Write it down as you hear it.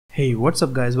Hey, what's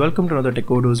up guys, welcome to another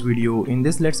Tech Overdose video. In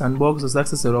this, let's unbox the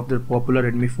successor of the popular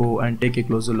Redmi 4 and take a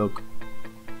closer look.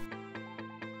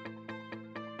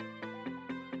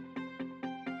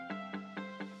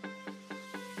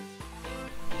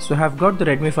 So I have got the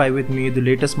Redmi 5 with me, the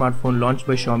latest smartphone launched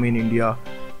by Xiaomi in India.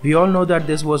 We all know that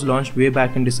this was launched way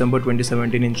back in December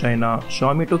 2017 in China.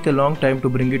 Xiaomi took a long time to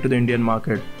bring it to the Indian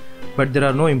market, but there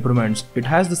are no improvements. It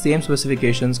has the same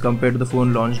specifications compared to the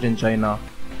phone launched in China.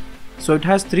 So it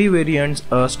has three variants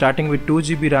starting with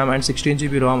 2GB RAM and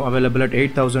 16GB ROM available at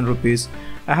 8,000 rupees.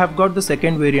 I have got the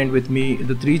second variant with me,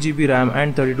 the 3GB RAM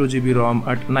and 32GB ROM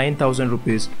at 9,000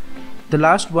 rupees. The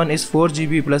last one is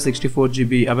 4GB plus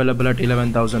 64GB available at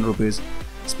 11,000 rupees.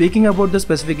 Speaking about the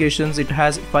specifications, it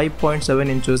has 5.7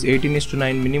 inches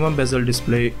 18:9 minimum bezel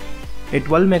display, a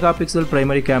 12 megapixel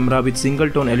primary camera with single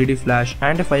tone LED flash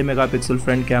and a 5 megapixel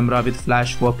front camera with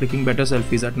flash for clicking better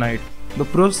selfies at night. The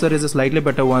processor is a slightly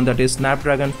better one, that is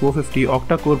Snapdragon 450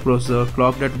 octa-core processor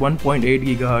clocked at 1.8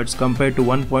 GHz compared to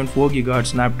 1.4 GHz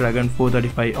Snapdragon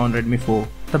 435 on Redmi 4.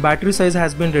 The battery size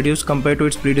has been reduced compared to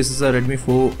its predecessor Redmi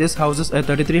 4. This houses a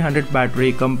 3300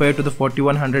 battery compared to the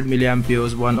 4100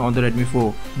 mAh one on the Redmi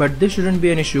 4. But this shouldn't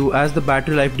be an issue as the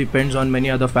battery life depends on many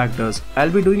other factors.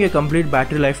 I'll be doing a complete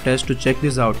battery life test to check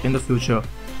this out in the future.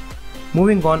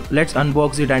 Moving on, let's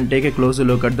unbox it and take a closer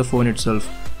look at the phone itself.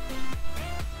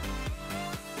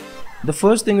 The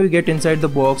first thing we get inside the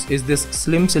box is this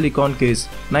slim silicone case.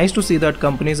 Nice to see that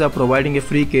companies are providing a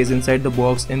free case inside the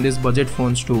box in these budget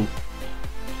phones too.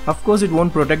 Of course it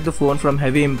won't protect the phone from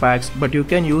heavy impacts, but you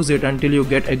can use it until you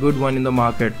get a good one in the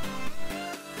market.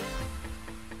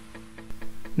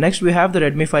 Next we have the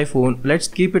Redmi 5 phone. Let's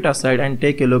keep it aside and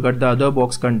take a look at the other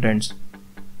box contents.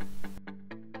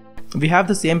 We have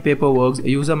the same paperwork,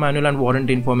 user manual and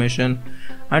warranty information.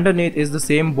 Underneath is the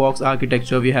same box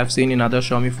architecture we have seen in other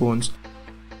Xiaomi phones.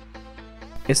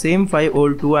 A same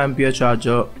 5V 2A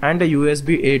charger and a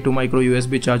USB-A to micro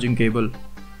USB charging cable.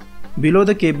 Below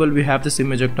the cable we have the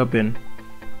SIM ejector pin.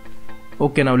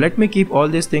 Okay, now let me keep all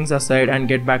these things aside and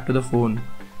get back to the phone.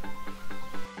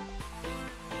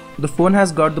 The phone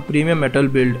has got the premium metal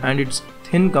build and it's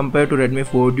thin compared to Redmi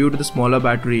 4 due to the smaller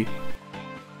battery.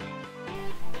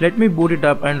 Let me boot it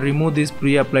up and remove these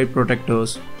pre-applied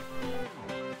protectors.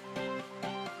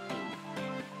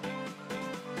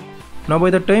 Now by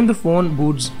the time the phone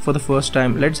boots for the first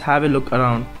time, let's have a look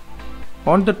around.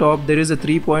 On the top there is a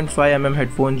 3.5mm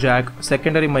headphone jack,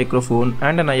 secondary microphone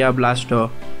and an IR blaster.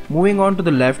 Moving on to the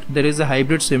left there is a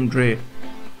hybrid SIM tray.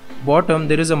 Bottom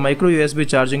there is a micro USB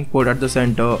charging port at the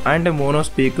center and a mono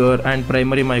speaker and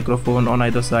primary microphone on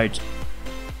either sides.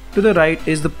 To the right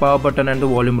is the power button and the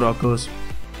volume rockers.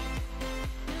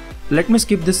 Let me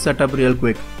skip this setup real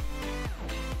quick.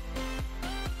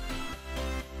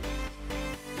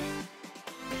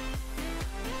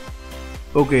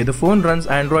 Okay, the phone runs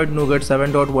Android Nougat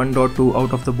 7.1.2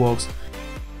 out of the box.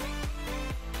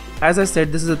 As I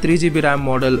said, this is a 3GB RAM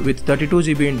model with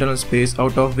 32GB internal space,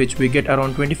 out of which we get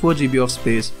around 24GB of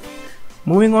space.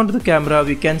 Moving on to the camera,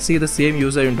 we can see the same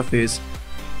user interface.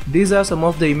 These are some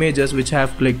of the images which I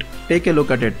have clicked. Take a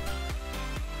look at it.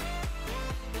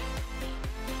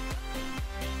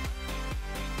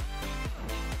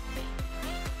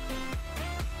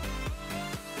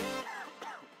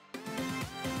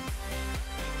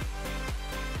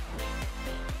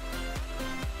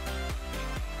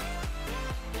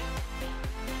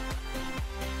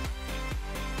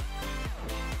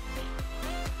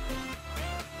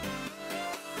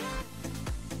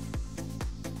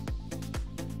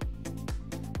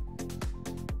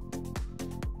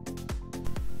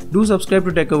 Do subscribe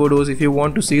to Tech Overdose if you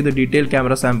want to see the detailed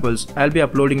camera samples. I'll be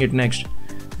uploading it next.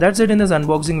 That's it in this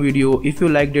unboxing video. If you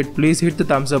liked it, please hit the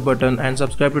thumbs up button and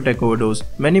subscribe to Tech Overdose.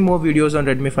 Many more videos on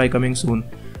Redmi 5 coming soon.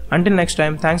 Until next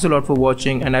time, thanks a lot for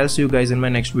watching and I'll see you guys in my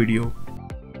next video.